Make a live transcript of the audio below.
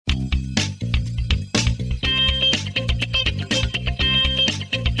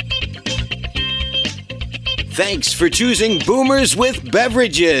Thanks for choosing Boomers with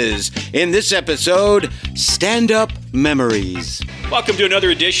Beverages. In this episode, stand-up memories. Welcome to another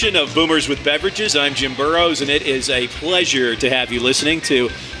edition of Boomers with Beverages. I'm Jim Burrows, and it is a pleasure to have you listening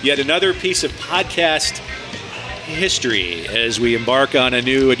to yet another piece of podcast history as we embark on a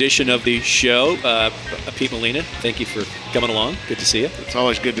new edition of the show. Pete Molina, thank you for coming along. Good to see you. It's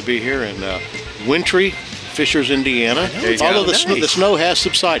always good to be here in wintry Fishers, Indiana. Although the snow has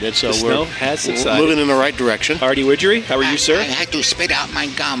subsided, so we're moving in the right direction. Artie Widgery, how are you, sir? I had to spit out my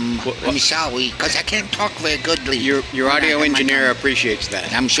gum. I'm sorry, because I can't talk very goodly. Your audio engineer appreciates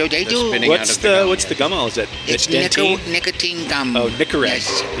that. I'm sure they do. What's the gum all? Is that it's nicotine gum. Oh,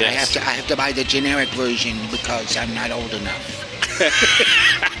 Nicorette. Yes. I have to buy the generic version because I'm not old enough.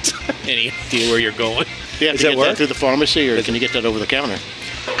 Any idea where you're going? Yeah, Does can that you get work that through the pharmacy, or can you get that over the counter?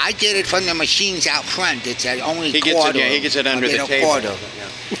 I get it from the machines out front. It's only He quarter. gets it under the I get table. a quarter.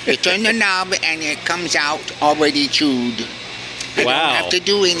 You turn the knob and it comes out already chewed. I Wow. don't have to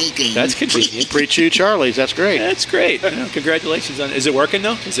do anything. That's convenient. Pre-chewed Charlies, that's great. That's great. Congratulations on. Is it working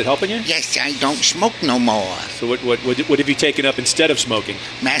though? Is it helping you? Yes, I don't smoke no more. So what have you taken up instead of smoking?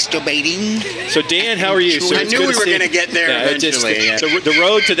 Masturbating. So Dan, how are you? So I it's knew good we to were see- going to get there eventually. The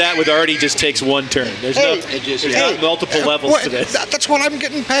road to that with Artie just takes one turn. There's not multiple levels to this. That's what I'm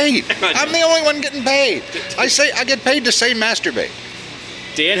getting paid. I'm the only one getting paid. I get paid to say masturbate.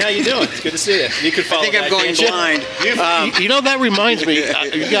 Dan, how you doing? It's good to see you. You can follow I think I'm going blind. You know, that reminds me,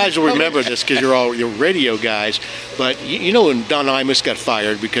 you guys will remember this because you're radio guys, but you know when Don Imus got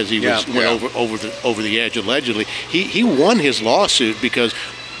fired because he went over the edge allegedly, he won his lawsuit because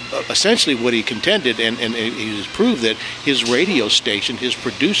essentially what he contended, and he has proved that his radio station, his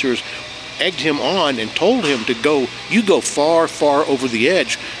producers, egged him on and told him to go far, far over the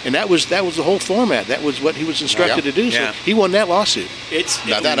edge, and that was the whole format. That was what he was instructed to do. Yeah. So he won that lawsuit.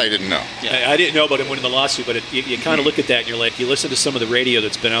 That I didn't know. I didn't know about him winning the lawsuit, but you kind of look at that and you're like, you listen to some of the radio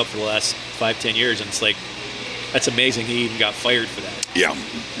that's been out for the last 5-10 years, and it's like, that's amazing. He even got fired for that. Yeah.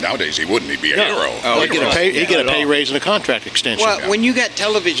 Nowadays he wouldn't. He'd be a No. hero. Oh, He'd get a pay raise and a contract extension. Well, when you got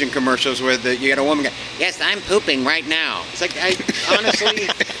television commercials where you got a woman go, yes, I'm pooping right now. It's like, I honestly,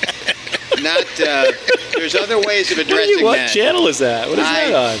 not, there's other ways of addressing What that. channel is that? What is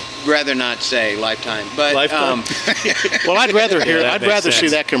that on? I'd rather not say Lifetime. But, Lifetime? Well, I'd rather that makes see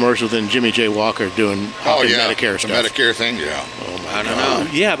sense. that commercial than Jimmy J. Walker doing Medicare the stuff. Medicare thing, yeah. I don't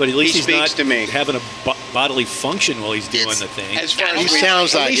know. Yeah, but at least he's speaks not to me. having a bodily function while he's doing the thing. As far He as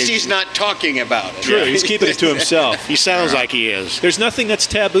sounds at like least it. he's not talking about it. True, he's keeping it to himself. He sounds like he is. There's nothing that's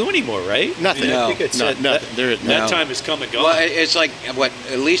taboo anymore, right? Nothing. I mean, I No. think it's Nothing. that time has come and gone. Well, it's like,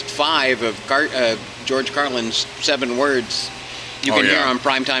 at least 5 of George Carlin's 7 words you can hear on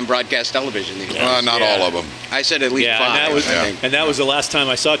primetime broadcast television these days. Not all of them. I said at least 5, and that was the last time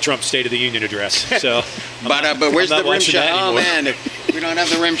I saw Trump's State of the Union address. So, But where's the rim shot? Oh, man, we don't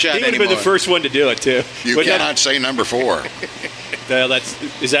have the rim shot he would have anymore. been the first one to do it, too. You But cannot say number 4.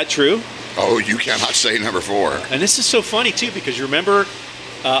 is that true? Oh, you cannot say number 4. And this is so funny, too, because you remember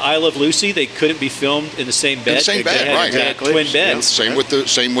I Love Lucy, they couldn't be filmed in the same bed. In the same bed, They had right. twin beds. Same with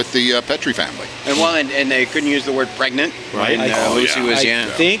the Petrie family. And they couldn't use the word pregnant. Right. And Lucy was, I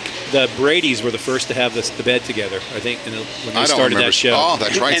think the Brady's were the first to have the bed together, I think, when they I don't started remember. that show. Oh,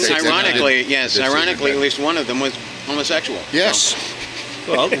 that's right. And They did. ironically, They at least one of them was homosexual. Yes.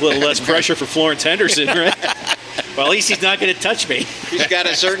 Well, a little less pressure for Florence Henderson, right? Well, at least he's not going to touch me. He's got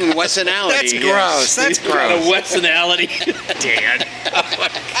a certain Wessonality. That's gross. That's He's got a Wessonality. Dan.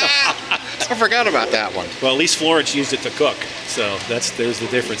 I forgot about that one. Well, at least Florence used it to cook, so there's the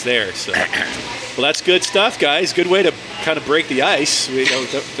difference there. So, well, that's good stuff, guys. Good way to kind of break the ice. We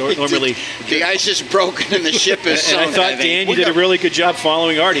don't normally. The ice is broken and the ship is And I sunk. thought, Dan, you did a really good job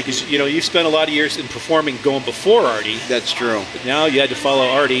following Artie because you've spent a lot of years in performing going before Artie. That's true. But now you had to follow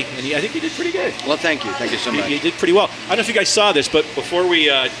Artie, and I think you did pretty good. Well, thank you so much. You did pretty well. I don't know if you guys saw this, but before we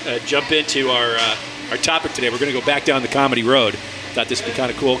jump into our topic today, we're going to go back down the comedy road. Thought this would be kind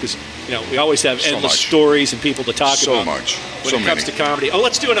of cool because we always have endless stories and people to talk about. When it comes to comedy. Oh,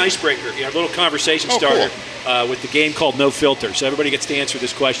 let's do an icebreaker. A little conversation starter with the game called No Filter. So everybody gets to answer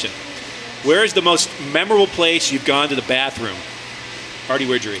this question. Where is the most memorable place you've gone to the bathroom? Artie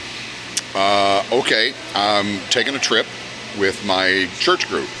Widgery. Okay, I'm taking a trip with my church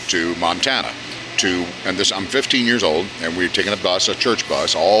group to Montana. I'm 15 years old, and we're taking a church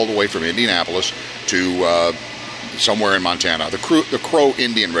bus, all the way from Indianapolis to somewhere in Montana, the Crow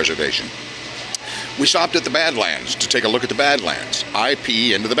Indian Reservation. We stopped at the Badlands to take a look at the Badlands. I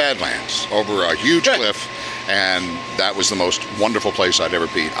pee into the Badlands over a huge cliff, and that was the most wonderful place I'd ever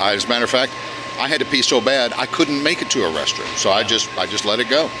peed. As a matter of fact, I had to pee so bad I couldn't make it to a restroom. So I just let it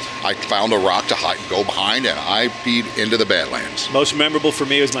go. I found a rock to go behind, and I peed into the Badlands. Most memorable for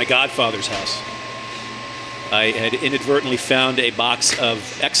me was my godfather's house. I had inadvertently found a box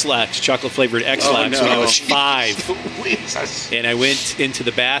of X-Lax, chocolate-flavored X-Lax when I was 5. Jesus. And I went into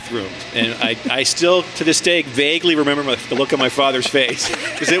the bathroom. And I still, to this day, vaguely remember the look on my father's face.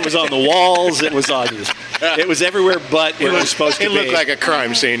 Because it was on the walls, it was everywhere but where it was supposed to be. It looked like a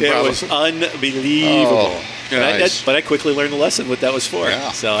crime scene, It probably. was unbelievable. Oh, nice. But I quickly learned the lesson what that was for.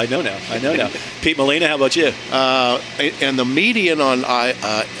 Yeah. So I know now. Pete Molina, how about you? And the median on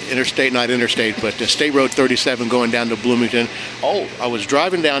interstate, not interstate, but State Road 37 going down to Bloomington. I was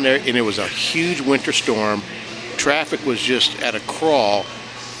driving down there, and it was a huge winter storm. Traffic was just at a crawl,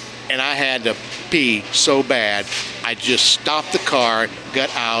 and I had to pee so bad. I just stopped the car,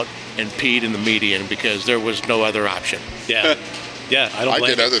 got out, and peed in the median because there was no other option. Yeah. Yeah, I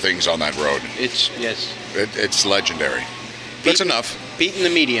did other things on that road. It's legendary. That's enough. Pete in the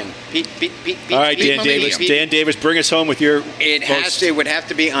median. Pete. All right, Pete Dan Davis. median. Dan Davis, bring us home with your. It would have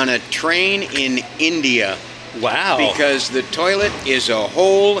to be on a train in India. Wow. Because the toilet is a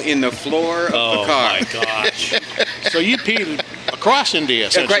hole in the floor of the car. Oh my gosh. So you peed across India,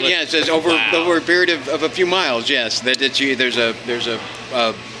 essentially. Yes, it's over a period of a few miles. Yes, there's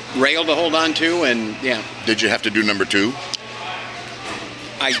a rail to hold on to, and yeah. Did you have to do number 2?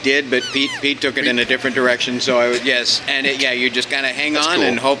 I did, but Pete took it in a different direction. So I would you just kind of hang on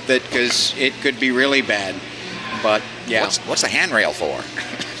and hope that because it could be really bad. But yeah, what's the handrail for?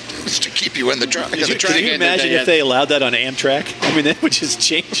 It's to keep you in the truck. Can you imagine if they allowed that on Amtrak? I mean, that would just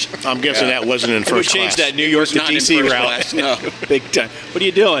change. I'm guessing that wasn't in It would first change class. that New York to not in DC first route. class, no. Big time. What are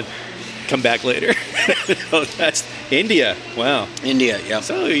you doing? Come back later. Oh, that's India. Wow. India. Yeah.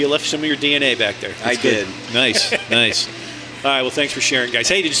 So you left some of your DNA back there. That's I good. did. Nice. All right. Well, thanks for sharing, guys.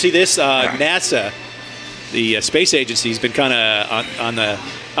 Hey, did you see this? NASA, the space agency, has been kind of on the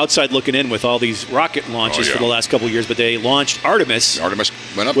outside looking in with all these rocket launches for the last couple of years, but they launched Artemis. Artemis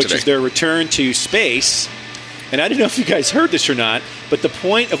went up which today. is their return to space. And I don't know if you guys heard this or not, but the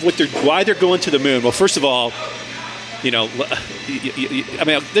point of why they're going to the moon. Well, first of all, I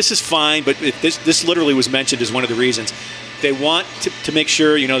mean, this is fine, but this literally was mentioned as one of the reasons. They want to make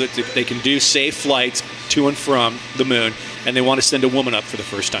sure, that they can do safe flights to and from the moon, and they want to send a woman up for the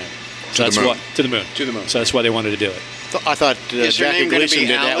first time. So to the moon. So that's why they wanted to do it. I thought Jackie Gleason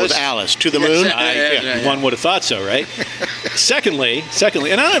did that with Alice. To the moon? One would have thought so, right? Secondly, and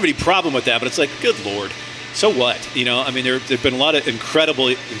I don't have any problem with that, but it's like, good Lord. So what? I mean, there have been a lot of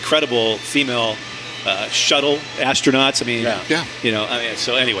incredible female shuttle astronauts. I mean,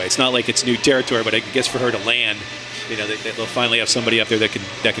 so anyway, it's not like it's new territory, but I guess for her to land, they'll finally have somebody up there that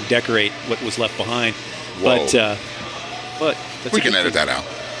can decorate what was left behind. Whoa. But we can edit that out.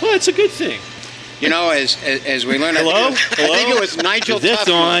 Well, it's a good thing. As we learned, Hello? I think it was Nigel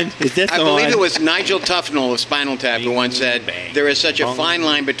Tufnell. Is this I believe it was Nigel Tufnell of Spinal Tap who once said, there is such a fine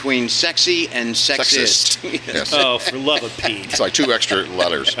line between sexy and sexist. Yes. Oh, for love of Pete. It's like 2 extra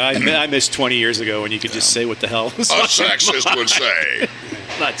letters. I missed 20 years ago when you could just say what the hell was A on sexist your would say.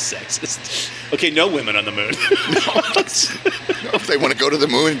 Not sexist. Okay, no women on the moon. If they want to go to the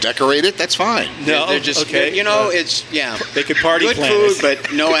moon and decorate it, that's fine. No, they're just, okay. it's, They could party good planet. food,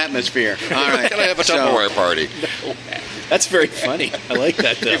 but no atmosphere. All right. Can I have a Tupperware party? That's very funny. I like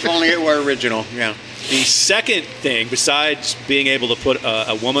that, though. If only it were original, yeah. The second thing, besides being able to put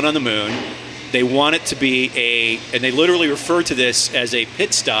a woman on the moon, they want it to be and they literally refer to this as a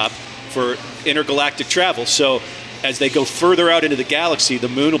pit stop for intergalactic travel. So as they go further out into the galaxy, the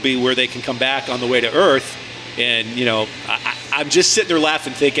moon will be where they can come back on the way to Earth. And, I'm just sitting there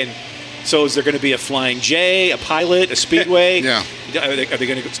laughing, thinking, so is there going to be a Flying J, a pilot, a Speedway? Yeah. Are they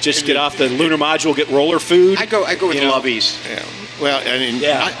going to just get off the lunar module, get roller food? I go with Lovies. Yeah. Well, I mean,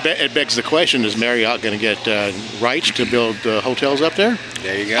 it begs the question, is Marriott going to get rights to build hotels up there?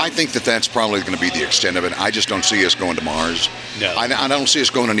 There you go. I think that's probably going to be the extent of it. I just don't see us going to Mars. No. I don't see us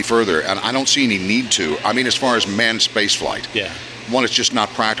going any further, and I don't see any need to. I mean, as far as manned space flight. Yeah. One, it's just not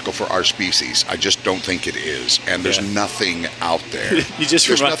practical for our species. I just don't think it is. And there's nothing out there.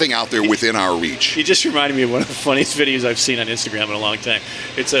 There's nothing out there within our reach. You just reminded me of one of the funniest videos I've seen on Instagram in a long time.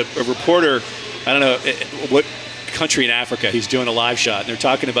 It's a reporter, I don't know what country in Africa, he's doing a live shot, and they're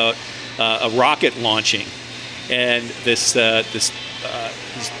talking about a rocket launching. And he's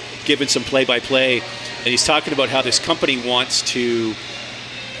given some play-by-play, and he's talking about how this company wants to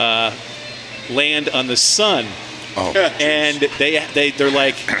land on the sun. Oh, and they're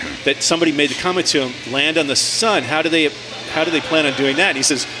like that. Somebody made the comment to him, "Land on the sun. How do they plan on doing that?" And he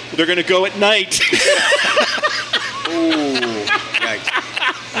says, "Well, they're going to go at night." Ooh, yikes.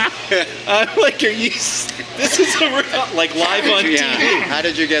 I'm like, are you? This is like live on TV. Yeah. How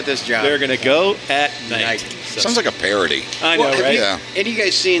did you get this job? They're gonna go at night. So. Sounds like a parody. I know, right? Have you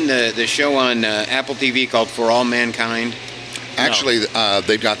guys seen the show on Apple TV called For All Mankind? Actually,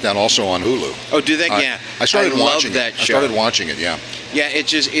 they've got that also on Hulu. Oh, do they? Yeah. I started watching that it. show. I started watching it, yeah. Yeah,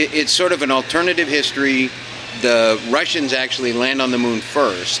 it's sort of an alternative history. The Russians actually land on the moon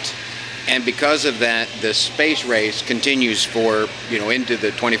first, and because of that, the space race continues for into the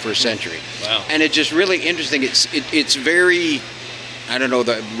 21st century. Wow! And it's just really interesting. It's very, I don't know,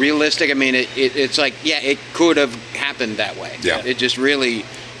 the realistic. I mean, it's like it could have happened that way. Yeah. It just really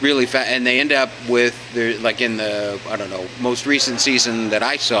fast, and they end up with like in the most recent season that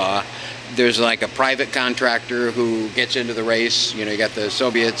I saw. There's like a private contractor who gets into the race. You got the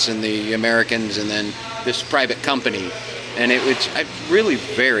Soviets and the Americans, and then this private company, and it's really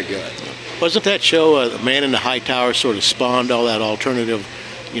very good. Wasn't that show, The Man in the High Tower, sort of spawned all that alternative,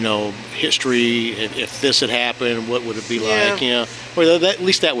 history? If this had happened, what would it be like? Well, at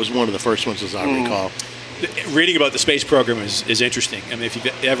least that was one of the first ones, as I recall. Reading about the space program is interesting. I mean, if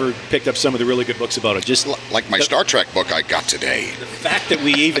you've ever picked up some of the really good books about it, just like my Star Trek book I got today. The fact that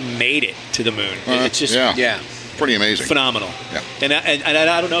we even made it to the moon, it's just pretty amazing, phenomenal. Yeah. And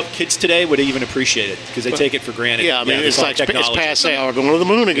I don't know if kids today would even appreciate it because they take it for granted. Yeah, I mean, it's like it's passe. We're going to the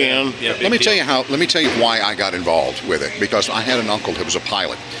moon again. Yeah, Let me tell you why I got involved with it. Because I had an uncle who was a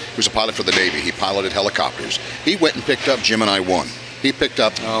pilot. He was a pilot for the Navy. He piloted helicopters. He went and picked up Gemini 1. He picked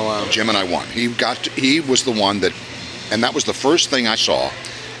up Gemini 1. He was the one that, and that was the first thing I saw,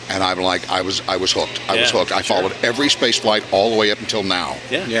 and I'm like, I was hooked. I was hooked. I followed every space flight all the way up until now.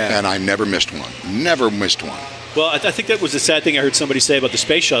 Yeah. And I never missed one. Never missed one. Well, I think that was the sad thing I heard somebody say about the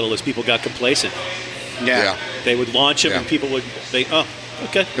space shuttle is people got complacent. Yeah. They would launch them and people would think, oh,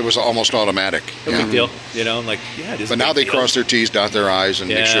 okay. It was almost automatic. No big deal. I'm like, it is. But now they cross their T's, dot their I's, and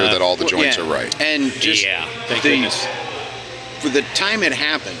make sure that all the joints are right. And just thank goodness. For the time it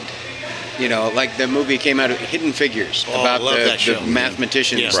happened, like the movie came out of Hidden Figures about the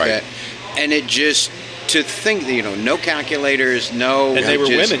mathematicians and it just to think that no calculators, no, and they were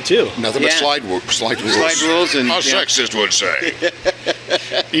women too. Nothing but slide rules. Slide rules, and how sexist would say.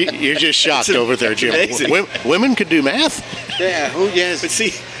 You're just shocked over there, Jim. Women could do math. Yeah. Oh yes. But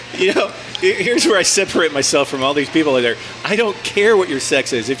see, here's where I separate myself from all these people out there. I don't care what your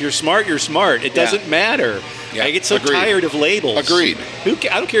sex is. If you're smart, you're smart. It doesn't matter. Yeah. I get so tired of labels. Agreed. I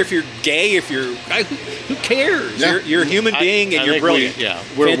don't care if you're gay, who cares? Yeah. You're a human being and you're brilliant.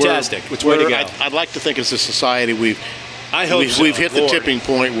 Fantastic. It's way to go. I'd like to think as a society we've hit the tipping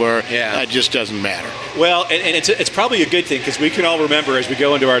point where it just doesn't matter. Well, and it's probably a good thing because we can all remember as we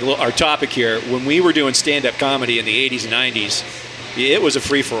go into our topic here, when we were doing stand-up comedy in the 80s and 90s, it was a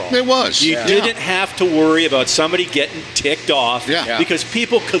free-for-all. It was. You didn't have to worry about somebody getting ticked off because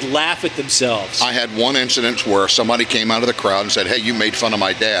people could laugh at themselves. I had one incident where somebody came out of the crowd and said, "Hey, you made fun of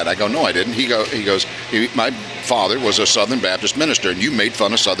my dad." I go, "No, I didn't." He goes, "My father was a Southern Baptist minister, and you made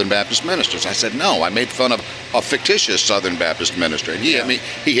fun of Southern Baptist ministers." I said, "No, I made fun of a fictitious Southern Baptist minister." And he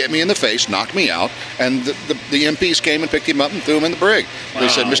hit me in the face, knocked me out, and the MPs came and picked him up and threw him in the brig. They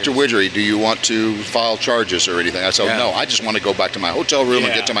said, "Mr. Widgery, do you want to file charges or anything?" I said, "No, I just want to go back to my hotel room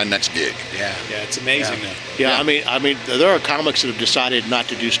and get to my next gig." Yeah, it's amazing though. Yeah, I mean, there are comics that have decided not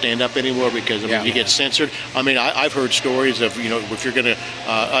to do stand-up anymore because you get censored. I mean, I've heard stories of if you're gonna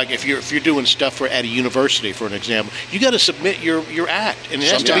like if you're doing stuff at a university, for an example, you got to submit your act, and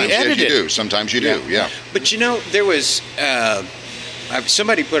it has to be edited. Yes, you do. Sometimes you do. Yeah. But there was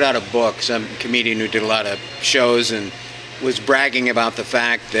somebody put out a book, some comedian who did a lot of shows and was bragging about the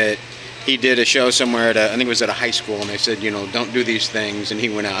fact that he did a show somewhere I think it was at a high school, and they said, don't do these things, and he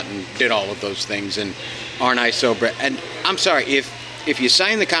went out and did all of those things, and aren't I so and I'm sorry, if you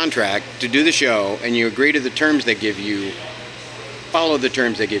sign the contract to do the show and you agree to the terms they give you, follow the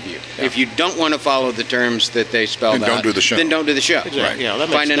terms they give you. Yeah. If you don't want to follow the terms that they spelled then don't do the show. Then don't do the show. Exactly. Right. Yeah,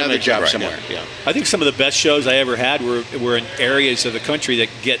 find another job somewhere. Yeah. I think some of the best shows I ever had were in areas of the country that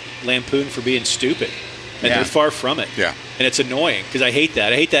get lampooned for being stupid. And they're far from it. Yeah. And it's annoying because I hate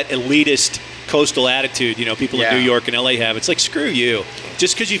that. I hate that elitist coastal attitude, people in New York and LA have. It's like, screw you.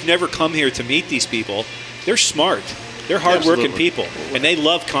 Just because you've never come here to meet these people, they're smart. They're hardworking people, and they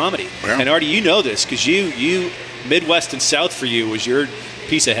love comedy. Yeah. And Artie, you know this because you Midwest and South for you was your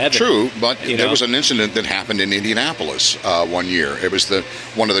piece of heaven. True, but there was an incident that happened in Indianapolis one year. It was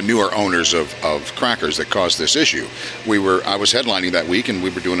one of the newer owners of Crackers that caused this issue. I was headlining that week, and we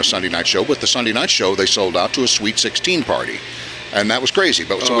were doing a Sunday night show. But the Sunday night show, they sold out to a Sweet 16 party, and that was crazy.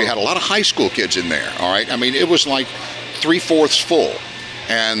 But so we had a lot of high school kids in there. All right, I mean, it was like 3/4 full.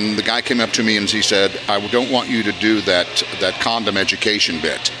 And the guy came up to me and he said, I don't want you to do that condom education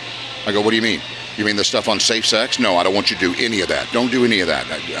bit. I go, what do you mean? You mean the stuff on safe sex? No, I don't want you to do any of that. Don't do any of that.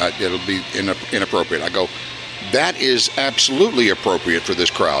 It'll be inappropriate. I go, that is absolutely appropriate for this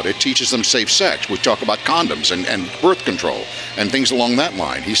crowd. It teaches them safe sex. We talk about condoms and birth control and things along that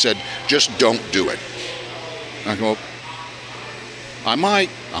line. He said, just don't do it. I go, I might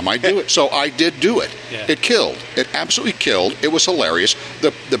do it. So I did do it. Yeah. It killed. It absolutely killed. It was hilarious.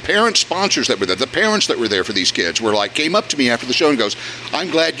 The parent sponsors that were there, the parents that were there for these kids were like, came up to me after the show and goes, I'm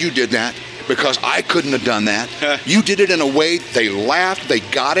glad you did that because I couldn't have done that. You did it in a way, they laughed, they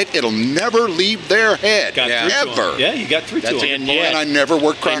got it. It'll never leave their head. Ever. Yeah, you got through to them. And I never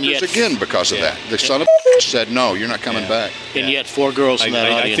worked crackers again because of that. The son of said, no, you're not coming back. And yet 4 girls in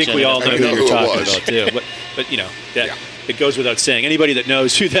that audience. I think we all know who you're talking about, too. But you know, it goes without saying. Anybody that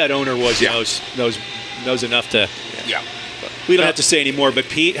knows who that owner was knows enough to. Yeah. We don't have to say anymore. But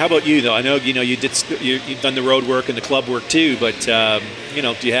Pete, how about you though? I know you've done the road work and the club work too. But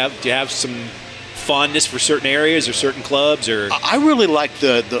do you have some fondness for certain areas or certain clubs? Or I really liked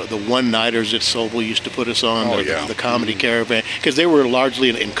the one-nighters that Sobel used to put us on, the comedy caravan, because they were largely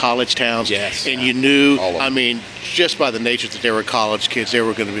in college towns. Yes. And you knew, I mean, just by the nature that they were college kids, they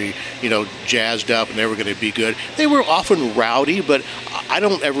were going to be, jazzed up and they were going to be good. They were often rowdy, but I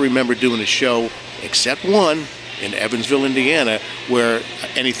don't ever remember doing a show, except one, in Evansville, Indiana, where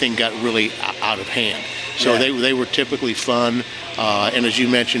anything got really out of hand. So they were typically fun. And as you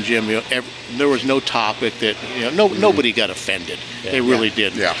mentioned, Jim, there was no topic that nobody got offended. Yeah. They really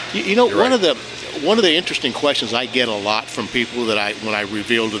did. Yeah. One of the interesting questions I get a lot from people that when I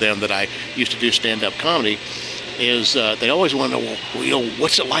reveal to them that I used to do stand-up comedy is they always want to know, well,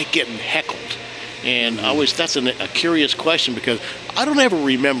 what's it like getting heckled? And that's a curious question because I don't ever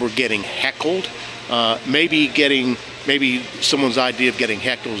remember getting heckled. Maybe someone's idea of getting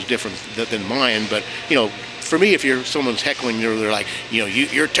heckled is different than mine, but for me, if someone's heckling you, they're like,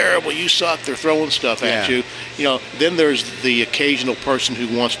 you're terrible, you suck, they're throwing stuff at you. Then there's the occasional person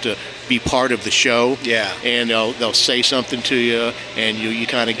who wants to be part of the show. Yeah. And they'll say something to you, and you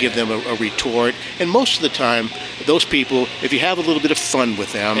kind of give them a retort. And most of the time, those people, if you have a little bit of fun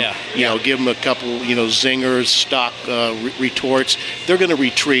with them, give them a couple, zingers, stock retorts, they're going to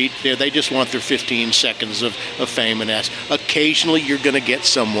retreat. They just want their 15 seconds of fame and ass. Occasionally, you're going to get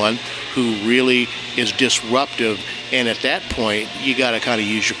someone who really is disruptive, and at that point, you got to kind of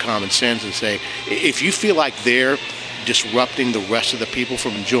use your common sense and say, if you feel like they're disrupting the rest of the people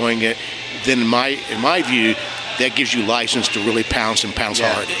from enjoying it, then in my view, that gives you license to really pounce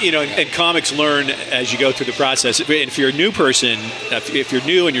hard. And comics learn as you go through the process. And if you're a new person, if you're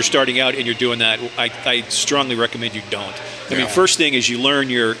new and you're starting out and you're doing that, I strongly recommend you don't. I mean, first thing is you learn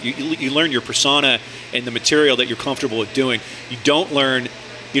your persona and the material that you're comfortable with doing. You don't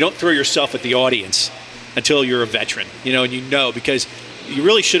throw yourself at the audience until you're a veteran, and because you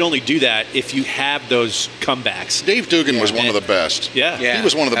really should only do that if you have those comebacks. Dave Dugan was one of the best. Yeah. He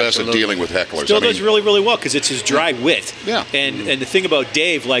was one of the best at dealing with hecklers. Still does really, really well because it's his dry wit. Yeah. And the thing about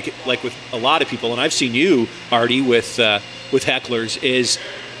Dave, like with a lot of people, and I've seen you, Artie, with hecklers, is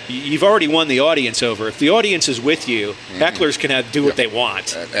you've already won the audience over. If the audience is with you, hecklers can do what they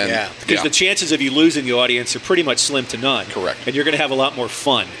want. Because the chances of you losing the audience are pretty much slim to none. Correct. And you're going to have a lot more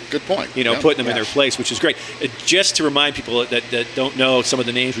fun. Good point. Putting them in their place, which is great. Just to remind people that don't know some of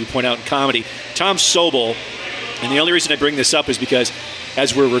the names we point out in comedy, Tom Sobel, and the only reason I bring this up is because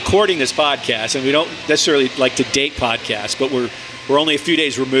as we're recording this podcast, and we don't necessarily like to date podcasts, but we're only a few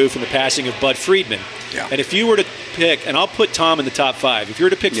days removed from the passing of Bud Friedman. Yeah. And if you were to pick, and I'll put Tom in the top 5, if you were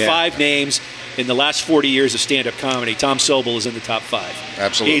to pick 5 names in the last 40 years of stand-up comedy, Tom Sobel is in the top 5.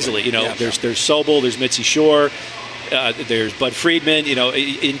 Absolutely. Easily. There's Sobel, there's Mitzi Shore, there's Bud Friedman,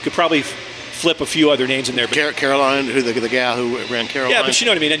 you could probably flip a few other names in there. But Caroline, the gal who ran Caroline. Yeah, but you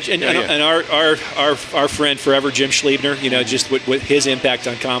know what I mean. And our friend forever, Jim Schliebner, just with his impact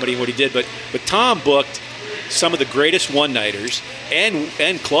on comedy and what he did. But Tom booked some of the greatest one-nighters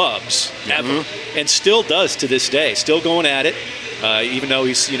and clubs ever, and still does to this day. Still going at it, even though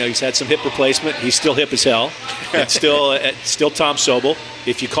he's had some hip replacement. He's still hip as hell, and still Tom Sobel.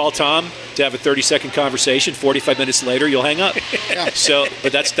 If you call Tom to have a 30-second conversation, 45 minutes later you'll hang up. So,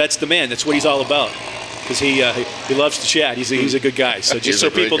 but that's the man. That's what he's all about. Because he loves to chat. He's a good guy. So just so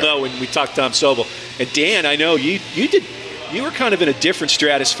people know when we talk Tom Sobel. And Dan, I know you were kind of in a different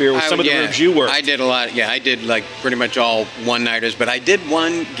stratosphere with some of the rooms you worked. I did a lot. Yeah, I did like pretty much all one-nighters. But I did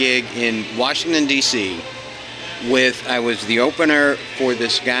one gig in Washington, D.C. I was the opener for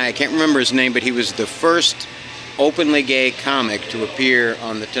this guy. I can't remember his name, but he was the first openly gay comic to appear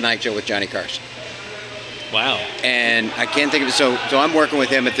on The Tonight Show with Johnny Carson. Wow. And I can't think of it. So I'm working with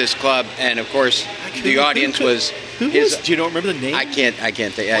him at this club, and of course the audience was. Do you don't remember the name? I can't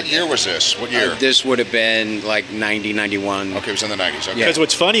think. What year was this? What year? This would have been like 90, 91. Okay, it was in the 90s. Okay. Because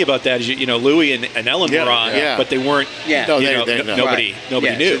what's funny about that is, Louis and Ellen were on, but they weren't. Yeah. No, nobody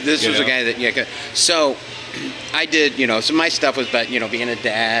knew. So this was a guy that. Yeah. So I did. So my stuff was about being a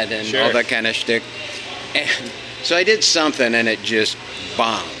dad and all that kind of shtick. And so I did something, and it just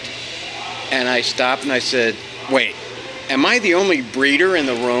bombed. And I stopped and I said, "Wait, am I the only breeder in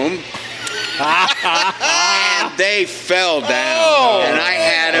the room?" And they fell down, and I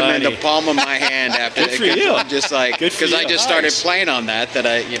had him in the palm of my hand after. Good for you. Just like because I just started playing on that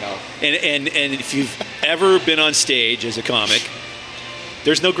And if you've ever been on stage as a comimic,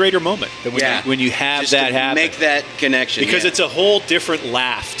 there's no greater moment than when you have just that happen. Make that connection because it's a whole different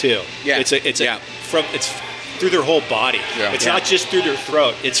laugh too. Yeah, it's through their whole body. Yeah. It's not just through their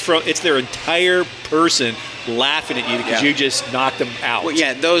throat. It's their entire person laughing at you because you just knocked them out. Well,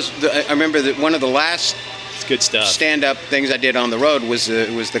 I remember that one of the last good stuff stand-up things I did on the road was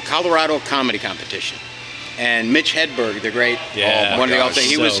the Colorado Comedy Competition. And Mitch Hedberg, the great one of the all-time,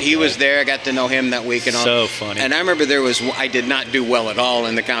 he was there. I got to know him that week and all. So funny. And I remember I did not do well at all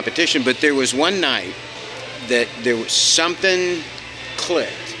in the competition, but there was one night that there was something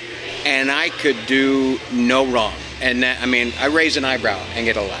clicked, and I could do no wrong. And that, I raise an eyebrow and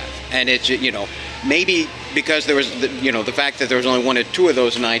get a laugh. And it's maybe because there was the fact that there was only one or two of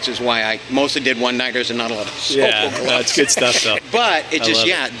those nights is why I mostly did one-nighters and not a lot of solo clubs. That's good stuff though. But it just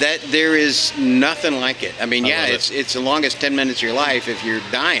that there is nothing like it. It's the longest 10 minutes of your life if you're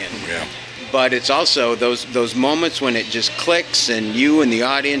dying. Yeah. But it's also those moments when it just clicks and you and the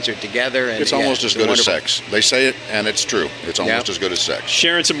audience are together. And it's almost as good wonderful. as sex. They say it, and it's true. It's almost as good as sex.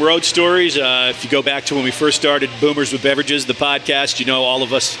 Sharing some road stories. If you go back to when we first started Boomers with Beverages, the podcast, all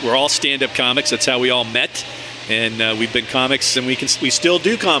of us, we're all stand-up comics. That's how we all met. And we've been comics, and we still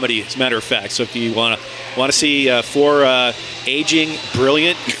do comedy, as a matter of fact. So if you want to see four aging,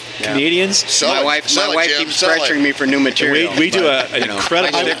 brilliant comedians. My wife keeps pressuring me for new material. We do an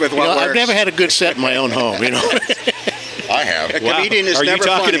incredible. I stick with what works. I've never had a good set in my own home. I have. A comedian is Are never you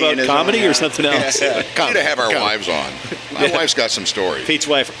talking funny about comedy or something else? We need to have our wives on. My wife's got some stories. Pete's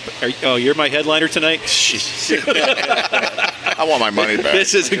wife. You're my headliner tonight? I want my money back.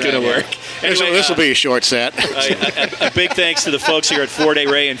 This isn't going to work. Anyway, this will be a short set. A big thanks to the folks here at 4-Day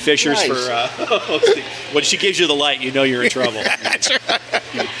Ray and Fishers for hosting. When she gives you the light, you're in trouble. That's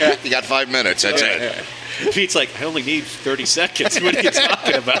right. You got 5 minutes. That's it. Pete's like, I only need 30 seconds. What are you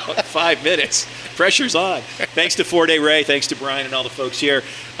talking about? 5 minutes. Pressure's on. Thanks to 4-Day Ray. Thanks to Brian and all the folks here.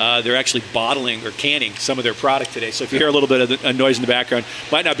 They're actually bottling or canning some of their product today. So if you hear a little bit of a noise in the background,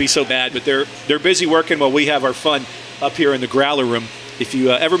 might not be so bad, but they're busy working while we have our fun up here in the Growler Room. If you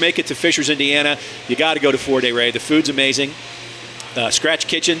ever make it to Fishers, Indiana, you got to go to 4-Day Ray. The food's amazing. Scratch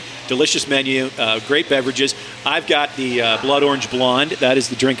Kitchen, delicious menu, great beverages. I've got the Blood Orange Blonde. That is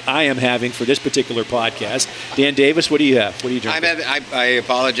the drink I am having for this particular podcast. Dan Davis, what do you have? What are you drinking? I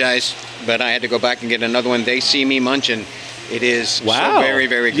apologize, but I had to go back and get another one. They See Me Munchin'. It is so very,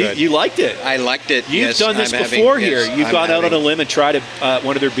 very good. You liked it. I liked it. You've done this before here. You've gone out on a limb and tried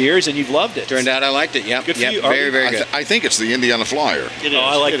one of their beers, and you've loved it. Turned out I liked it. Yep. Good for you. Very, very good. I think it's the Indiana Flyer.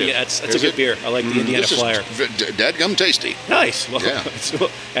 I like it. That's a good beer. I like the Indiana Flyer. Dadgum tasty. Nice. Well,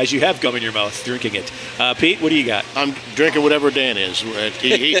 as you have gum in your mouth, drinking it. Pete, what do you got? I'm drinking whatever Dan is.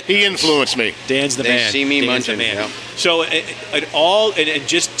 He influenced me. Dan's the man. They See Me Dan's Munchin'. the man. Yeah. So,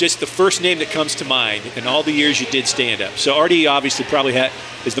 just the first name that comes to mind in all the years you did stand up. So, Artie obviously probably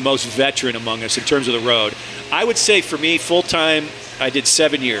is the most veteran among us in terms of the road. I would say for me, full time, I did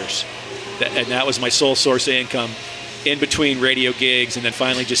 7 years, and that was my sole source of income. In between radio gigs, and then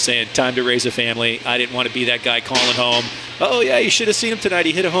finally just saying, time to raise a family. I didn't want to be that guy calling home. Oh yeah, you should have seen him tonight.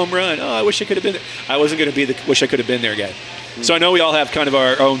 He hit a home run. Oh, I wish I could have been there. I wasn't going to be the wish I could have been there guy. So I know we all have kind of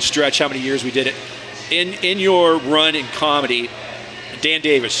our own stretch, how many years we did it. In your run in comedy, Dan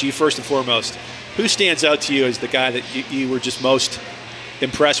Davis, you first and foremost, who stands out to you as the guy that you were just most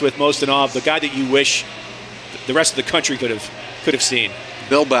impressed with, most in awe of, the guy that you wish the rest of the country could have seen?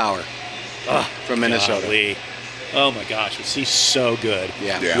 Bill Bauer from Minnesota. Golly. Oh my gosh, was he so good?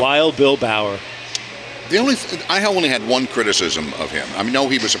 Yeah. Wild Bill Bauer. I only had one criticism of him. I know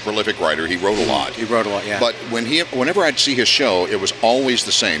he was a prolific writer. He wrote a lot. Yeah. But whenever I'd see his show, it was always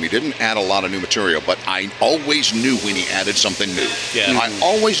the same. He didn't add a lot of new material, but I always knew when he added something new. Yeah. I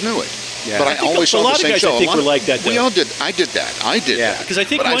always knew it. Yeah. But I always saw the same show. A lot of guys, I think, were like that, though. We all did. I did that. Because I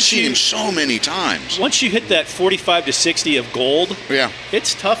think but I've once seen him so many times. Once you hit that 45 to 60 of gold,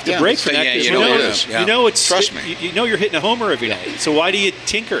 it's tough to break from that. You know it is. You know it's. Trust me. You know you're hitting a homer every night. So why do you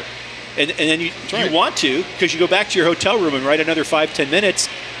tinker? And then you want to, because you go back to your hotel room and write another 5-10 minutes.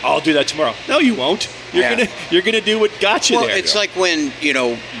 I'll do that tomorrow. No, you won't. You're gonna do what got you there. Well, it's like when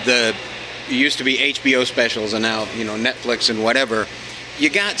it used to be HBO specials and now Netflix and whatever. You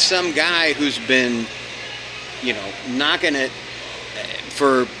got some guy who's been knocking it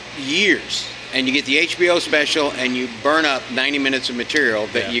for years, and you get the HBO special and you burn up 90 minutes of material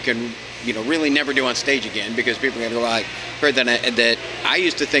that you can really never do on stage again, because people are going to go like, heard that I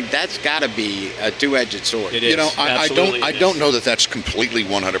used to think that's got to be a two-edged sword. It is. I don't know that that's completely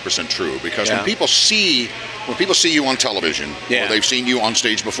 100% true, because when people see you on television or they've seen you on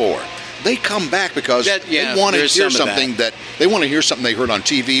stage before, they come back because they want to hear something they want to hear something they heard on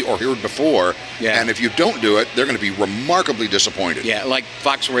TV or heard before. Yeah. And if you don't do it, they're going to be remarkably disappointed. Yeah, like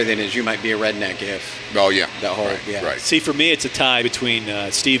Foxworthiness, you might be a redneck if. Oh yeah, that whole right. See, for me, it's a tie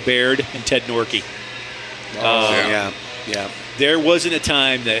between Steve Baird and Ted Norkie. Yeah. There wasn't a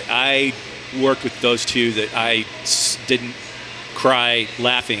time that I worked with those two that I didn't cry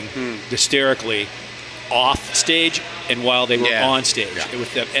laughing hysterically off stage and while they were on stage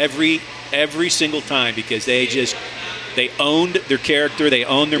with them every single time, because they owned their character, they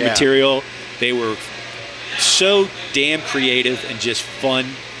owned their material. They were so damn creative and just fun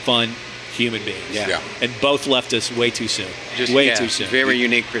human beings. Yeah. And both left us way too soon. Too soon. Very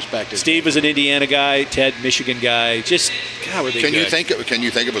unique perspective. Steve was an Indiana guy, Ted, Michigan guy. Just, God, were they good. Can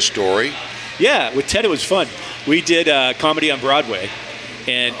you think of a story? Yeah, with Ted it was fun. We did comedy on Broadway,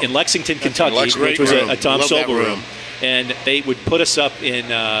 and in Lexington, Kentucky, which was a Tom Sobel room. And they would put us up in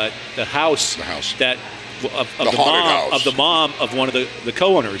the house that of the mom of one of the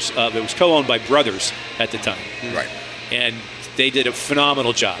co-owners. It was co-owned by brothers at the time. Right. And they did a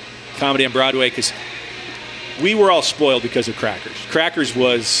phenomenal job. Comedy on Broadway, because we were all spoiled because of Crackers. Crackers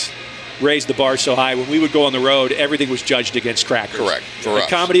was raised the bar so high. When we would go on the road, everything was judged against Crackers. Correct. For us.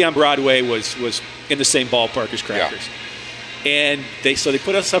 Comedy on Broadway was in the same ballpark as Crackers. Yeah. And they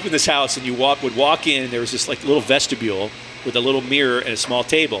put us up in this house, and you would walk in, and there was this like little vestibule with a little mirror and a small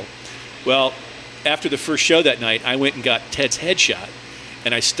table. Well, after the first show that night, I went and got Ted's headshot,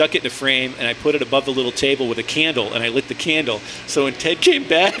 and I stuck it in a frame, and I put it above the little table with a candle, and I lit the candle. So when Ted came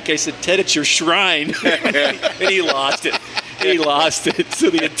back, I said, "Ted, it's your shrine." And he lost it. He lost it.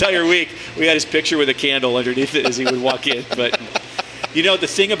 So the entire week, we had his picture with a candle underneath it as he would walk in. But, the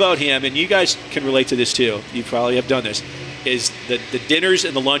thing about him, and you guys can relate to this too, you probably have done this, is the dinners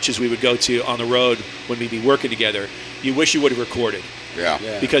and the lunches we would go to on the road when we'd be working together, you wish you would have recorded. Yeah.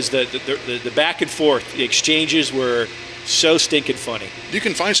 Because the back and forth, the exchanges were so stinking funny. You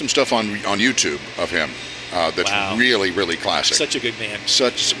can find some stuff on YouTube of him that's really, really classic. Such a good man.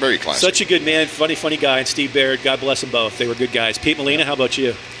 Very classic. Such a good man, funny guy, and Steve Baird, God bless them both. They were good guys. Pete Molina, how about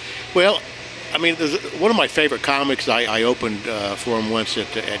you? Well, I mean, one of my favorite comics I opened for him once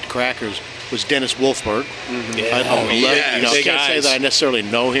at Crackers was Dennis Wolfberg. Mm-hmm. I can't say that I necessarily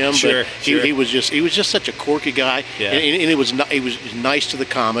know him, but he was just such a quirky guy, and he was nice to the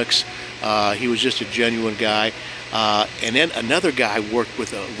comics. He was just a genuine guy. And then another guy I worked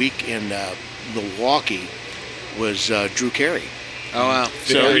with a week in Milwaukee was Drew Carey. Oh wow!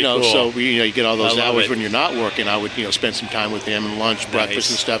 So cool. You get all those hours when you're not working. I would spend some time with him and lunch, breakfast,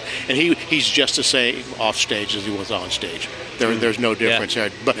 and stuff. And he's just the same off stage as he was on stage. There's no difference there.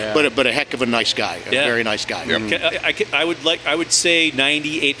 But a heck of a nice guy, a very nice guy. Yep. I would say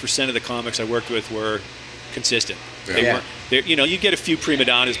 98% of the comics I worked with were consistent. You get a few prima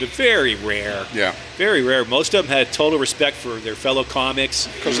donnas, but very rare. Yeah, very rare. Most of them had total respect for their fellow comics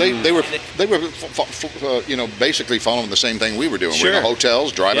because they were basically following the same thing we were doing. We're in the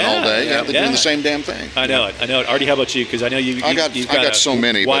hotels, driving all day, doing the same damn thing. I know it. Artie, how about you? Because I know you've got so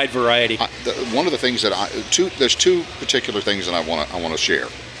many wide variety. One of the things that there's two particular things that I want to share.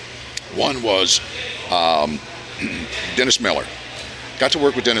 One was Dennis Miller. Got to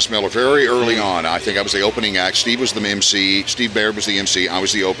work with Dennis Miller very early on. I think I was the opening act. Steve was the MC. Steve Baird was the MC. I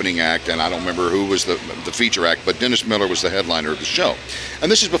was the opening act, and I don't remember who was the feature act, but Dennis Miller was the headliner of the show.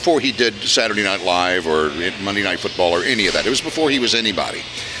 And this is before he did Saturday Night Live or Monday Night Football or any of that. It was before he was anybody.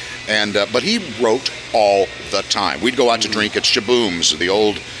 And but he wrote all the time. We'd go out to drink at Shaboom's, the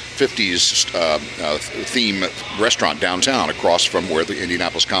old 50s theme restaurant downtown across from where the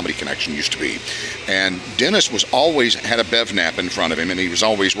Indianapolis Comedy Connection used to be. And Dennis was always had a bev nap in front of him, and he was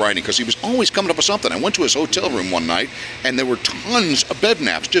always writing because he was always coming up with something. I went to his hotel room one night, and there were tons of bev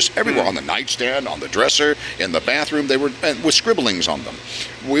naps just everywhere, on the nightstand, on the dresser, in the bathroom. They were with scribblings on them.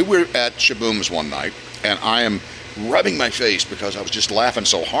 We were at Shaboom's one night, and I am rubbing my face because I was just laughing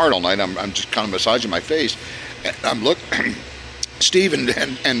so hard all night. I'm just kind of massaging my face. And I'm looking. Steve and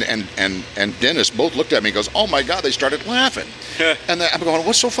Dennis both looked at me and goes, "Oh my God!" They started laughing, and I'm going,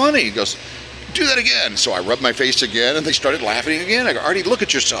 "What's so funny?" He goes, "Do that again." So I rubbed my face again, and they started laughing again. I go, "Artie, look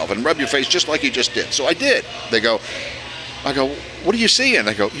at yourself and rub your face just like you just did." So I did. I go, "What do you see?" And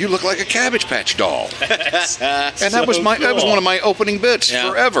I go, "You look like a Cabbage Patch doll." And that was one of my opening bits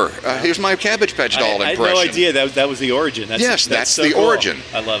forever. Here's my Cabbage Patch doll impression. I had no idea that was the origin. That's so the origin.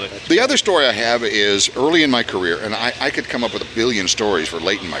 I love it. The other story I have is early in my career, and I could come up with a billion stories for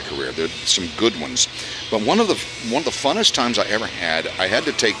late in my career. There's some good ones, but one of the funnest times I ever had, I had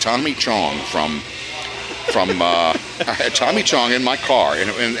to take Tommy Chong from I had Tommy Chong in my car,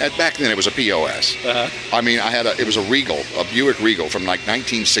 and back then it was a POS. I mean, it was a Buick Regal from like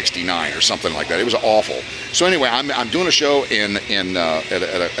 1969 or something like that. It was awful. So anyway, I'm doing a show at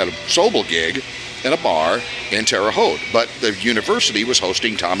a Sobel gig in a bar in Terre Haute, but the university was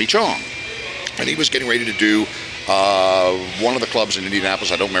hosting Tommy Chong, and he was getting ready to do one of the clubs in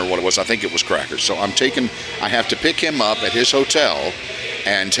Indianapolis. I don't remember what it was. I think it was Crackers. So I have to pick him up at his hotel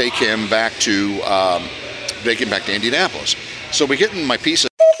and take him back to Indianapolis. So we get in my piece of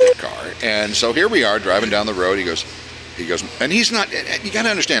car, and so here we are driving down the road. He goes, and he's not. You got to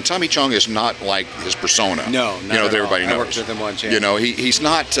understand, Tommy Chong is not like his persona. No, not that everybody knows. I worked with him once. Yeah. You know, he's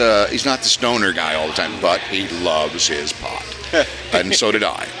not the stoner guy all the time, but he loves his pot, and so did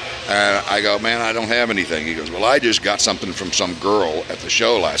I. And I go, "Man, I don't have anything." He goes, "Well, I just got something from some girl at the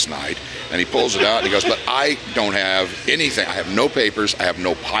show last night." And he pulls it out, and he goes, "But I don't have anything. I have no papers. I have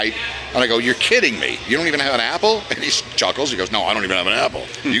no pipe." And I go, "You're kidding me. You don't even have an apple?" And he chuckles. He goes, "No, I don't even have an apple."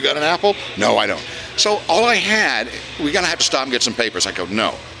 "You got an apple?" "No, I don't." So all I had, we're going to have to stop and get some papers. I go,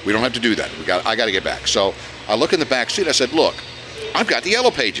 "No, we don't have to do that. I got to get back." So I look in the back seat. I said, "Look, I've got the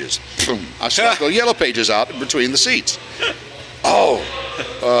yellow pages." Boom. I stuck the yellow pages out between the seats. "Oh,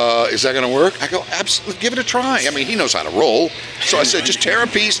 is that going to work?" I go, "Absolutely, give it a try." I mean, he knows how to roll. So I said, "Just tear a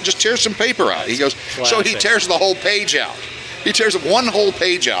piece and just tear some paper out." He goes, So he tears the whole page out. He tears one whole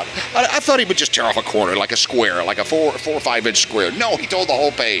page out. I thought he would just tear off a corner, like a square, like a 4 or 5 inch square. No, he tore the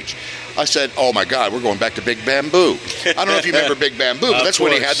whole page. I said, "Oh my God, we're going back to Big Bamboo." I don't know if you remember Big Bamboo, but that's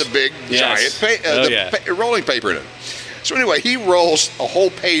when he had the big giant rolling paper in it. So anyway, he rolls a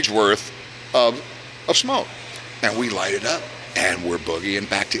whole page worth of smoke, and we light it up. And we're boogieing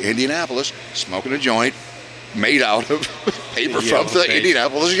back to Indianapolis, smoking a joint made out of paper from the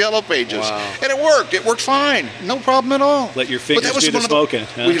Indianapolis Yellow Pages. Wow. And it worked. It worked fine. No problem at all. Let your fingers do the smoking.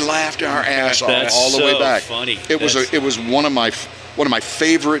 We laughed our ass off all the way back. Funny. It was one of my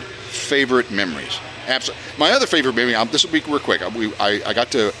favorite memories. Absolutely. My other favorite memory. This will be real quick. I got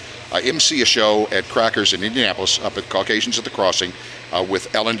to MC a show at Crackers in Indianapolis up at Caucasians at the Crossing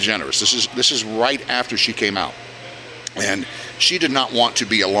with Ellen DeGeneres. This is right after she came out. And she did not want to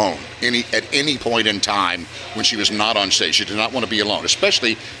be alone at any point in time when she was not on stage. She did not want to be alone.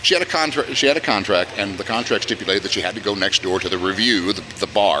 Especially, she had a contract, and the contract stipulated that she had to go next door to the Review, the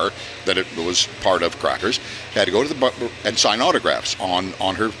bar that it was part of Crackers. She had to go to the bar and sign autographs on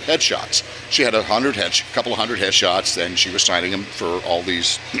her headshots. She had a couple of hundred headshots, and she was signing them for all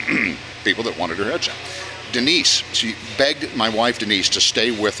these people that wanted her headshot. Denise, she begged my wife Denise to stay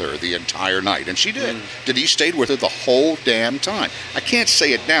with her the entire night, and she did. Denise stayed with her the whole damn time. I can't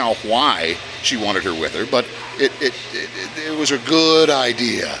say it now why she wanted her with her, but it was a good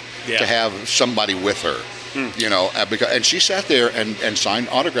idea to have somebody with her, you know, and she sat there and signed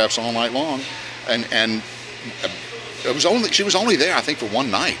autographs all night long, and she was only there, I think, for one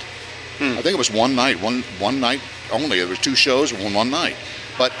night. I think it was one night only. There was 2 shows in one night.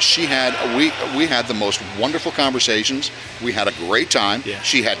 But we had the most wonderful conversations. We had a great time. Yeah.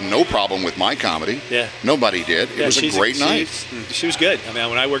 She had no problem with my comedy. Yeah. Nobody did. It was a great night. She was good. I mean,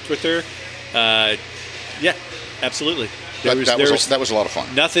 when I worked with her, absolutely. That was a lot of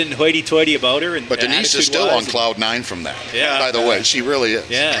fun. Nothing hoity-toity about her. But Denise is still on cloud 9 from that. Yeah. By the way, she really is.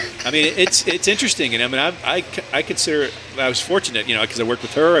 Yeah. I mean, it's interesting, and I mean, I consider I was fortunate, you know, because I worked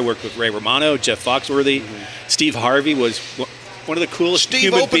with her. I worked with Ray Romano, Jeff Foxworthy, Steve Harvey was one of the coolest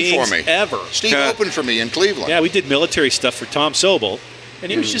human beings ever. Steve opened for me in Cleveland. Yeah, we did military stuff for Tom Sobel,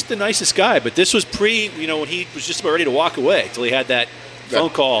 and he was just the nicest guy. But this was when he was just about ready to walk away until he had that phone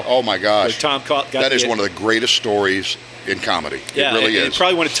call. Oh my gosh! Tom that is one of the greatest stories in comedy. Yeah, it really is. And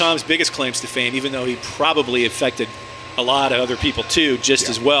probably one of Tom's biggest claims to fame, even though he probably affected a lot of other people too, just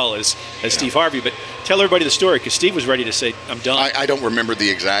as well as Steve Harvey. But tell everybody the story, because Steve was ready to say, I'm done. I don't remember the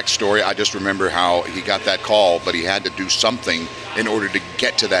exact story. I just remember how he got that call, but he had to do something in order to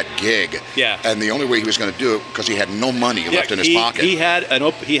get to that gig. Yeah. And the only way he was going to do it, because he had no money left in his pocket. He had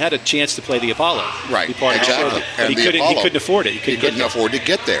a chance to play the Apollo. Right, But exactly. And he couldn't afford it. He couldn't afford to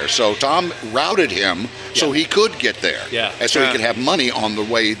get there. So Tom routed him so he could get there. Yeah. And so he could have money on the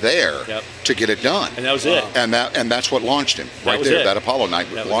way there to get it done. And that was it. And that's what launched him. That Right was there. it. That Apollo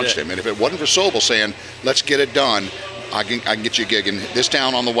night launched him. And if it wasn't for Sobel saying, let's get it done, I can get you a gig in this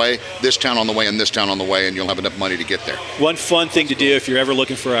town on the way, this town on the way, and this town on the way, and you'll have enough money to get there. One fun thing to do if you're ever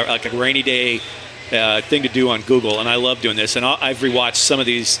looking for a rainy day thing to do on Google, and I love doing this, and I've rewatched some of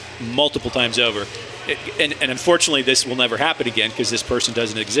these multiple times over. And unfortunately, this will never happen again because this person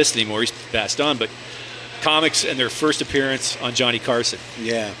doesn't exist anymore. He's passed on. But comics and their first appearance on Johnny Carson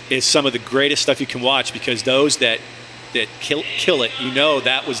is some of the greatest stuff you can watch, because those that kill it,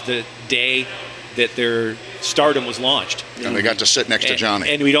 that was the day that their stardom was launched. And they got to sit next to Johnny.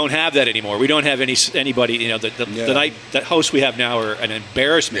 And we don't have that anymore. We don't have anybody, the night that hosts we have now are an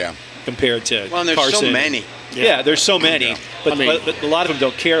embarrassment compared to Carson. Well, and there's so many. Yeah, there's so many, but a lot of them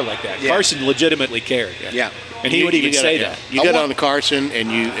don't care like that. Carson legitimately cared. Yeah. And he would even say that. You got on Carson,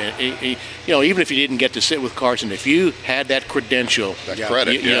 and even if you didn't get to sit with Carson, if you had that credential, that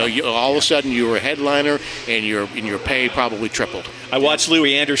credit, all of a sudden you were a headliner, and your pay probably tripled. I watched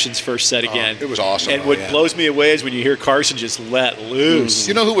Louis Anderson's first set again. It was awesome. And what blows me away is when you hear Carson just let loose.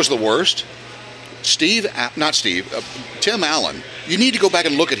 You know who was the worst? Tim Allen. You need to go back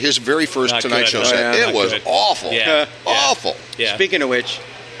and look at his very first Tonight Show set. It was awful. Awful. Yeah. Speaking of which,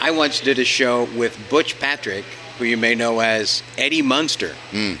 I once did a show with Butch Patrick, who you may know as Eddie Munster.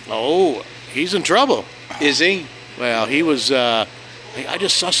 Oh, he's in trouble. Is he? Well, he was. I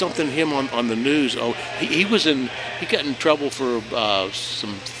just saw something of him on the news. Oh, he got in trouble for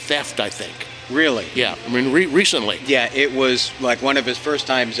some theft, I think. Really? Yeah. I mean, recently. Yeah, it was like one of his first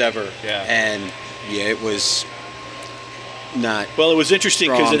times ever. Yeah. And it was not. Well, it was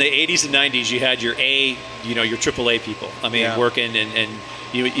interesting because in strong. the 80s and 90s, you had your your AAA people. I mean, working and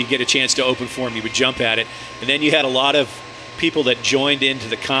you get a chance to open for them, you would jump at it. And then you had a lot of people that joined into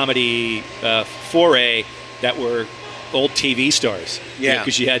the comedy foray that were old TV stars. Yeah.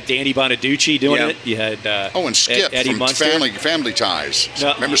 Because you had Danny Bonaducci doing it. You had and Skip Eddie from Munster. Family Ties.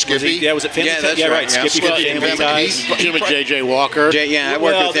 No, Remember Skippy? Was it Family Ties? that's Yeah, right. right. Yeah. Skippy from Family Ties. Jim and J.J. Walker. I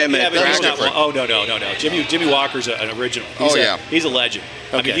worked with him at but he's Practice. not, oh, no. Jimmy Walker's an original. He's a legend.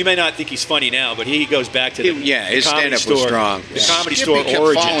 I mean, you may not think he's funny now, but he goes back to the his Comedy stand-up was Store. strong. The Comedy Skippy Store kept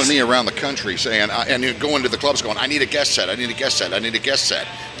origins. following me around the country saying, and he'd go into the clubs going, I need a guest set, I need a guest set, I need a guest set.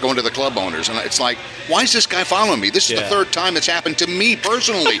 Going to the club owners. And it's like, why is this guy following me? This is the third time it's happened to me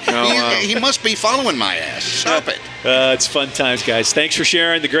personally. He must be following my ass. Stop it. It's fun times, guys. Thanks for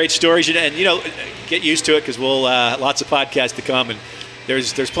sharing the great stories. And get used to it because we'll lots of podcasts to come. And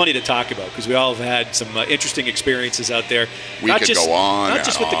there's plenty to talk about because we all have had some interesting experiences out there. We could go on. Not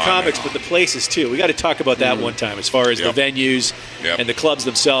just with the comics, but the places too. We got to talk about that one time as far as the venues and the clubs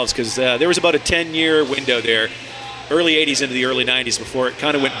themselves, because there was about a 10-year window there, early 80s into the early 90s, before it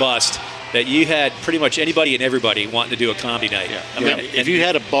kind of went bust, that you had pretty much anybody and everybody wanting to do a comedy night. Yeah. I mean, if you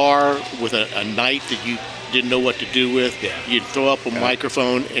had a bar with a night that you didn't know what to do with, you'd throw up a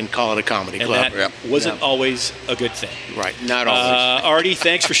microphone and call it a comedy club. That wasn't always a good thing. Right. Not always. Artie,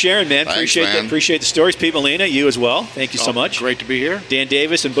 thanks for sharing, man. Thanks, Appreciate the stories. Pete Molina, you as well. Thank you so much. Great to be here. Dan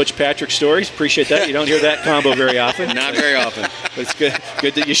Davis and Butch Patrick stories. Appreciate that. You don't hear that combo very often. Not very often. But it's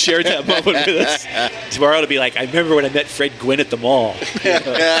good that you shared that moment with us. Tomorrow to be like, I remember when I met Fred Gwynn at the mall.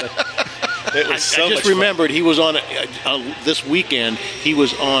 It was so I just much remembered he was on this weekend. He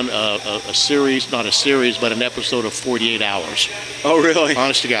was on a series, not a series, but an episode of 48 Hours. Oh, really?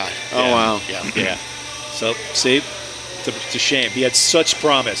 Honest to God. Oh, wow. Yeah. So, see, it's a shame. He had such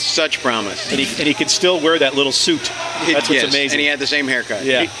promise. Such promise. And he can still wear that little suit. That's what's amazing. And he had the same haircut.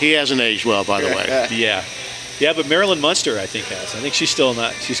 Yeah. He hasn't aged well, by the way. Yeah, but Marilyn Munster, I think, has. I think she's still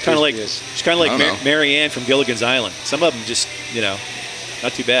not. She's kind of like Mary Ann from Gilligan's Island. Some of them just,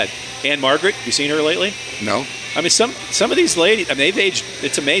 not too bad. Anne Margaret, have you seen her lately? No. I mean, some of these ladies, I mean, they've aged.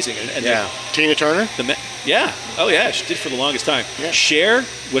 It's amazing. And Tina Turner? Yeah. Oh, yeah. She did for the longest time. Yeah. Cher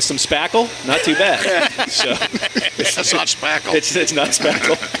with some spackle, not too bad. So That's not spackle. It's not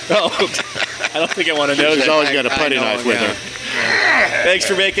spackle. Oh, I don't think I want to know. She's always got a putty knife with her. Thanks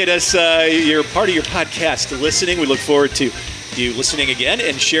for making us your part of your podcast listening. We look forward to you listening again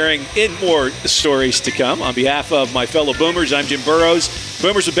and sharing in more stories to come. On behalf of my fellow Boomers, I'm Jim Burrows.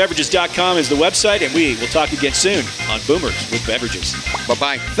 BoomersWithBeverages.com is the website, and we will talk again soon on Boomers with Beverages.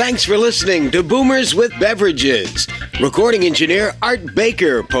 Bye-bye. Thanks for listening to Boomers with Beverages. Recording engineer Art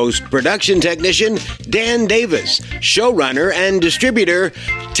Baker, post-production technician Dan Davis, showrunner and distributor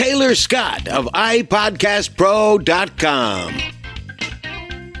Taylor Scott of iPodcastPro.com.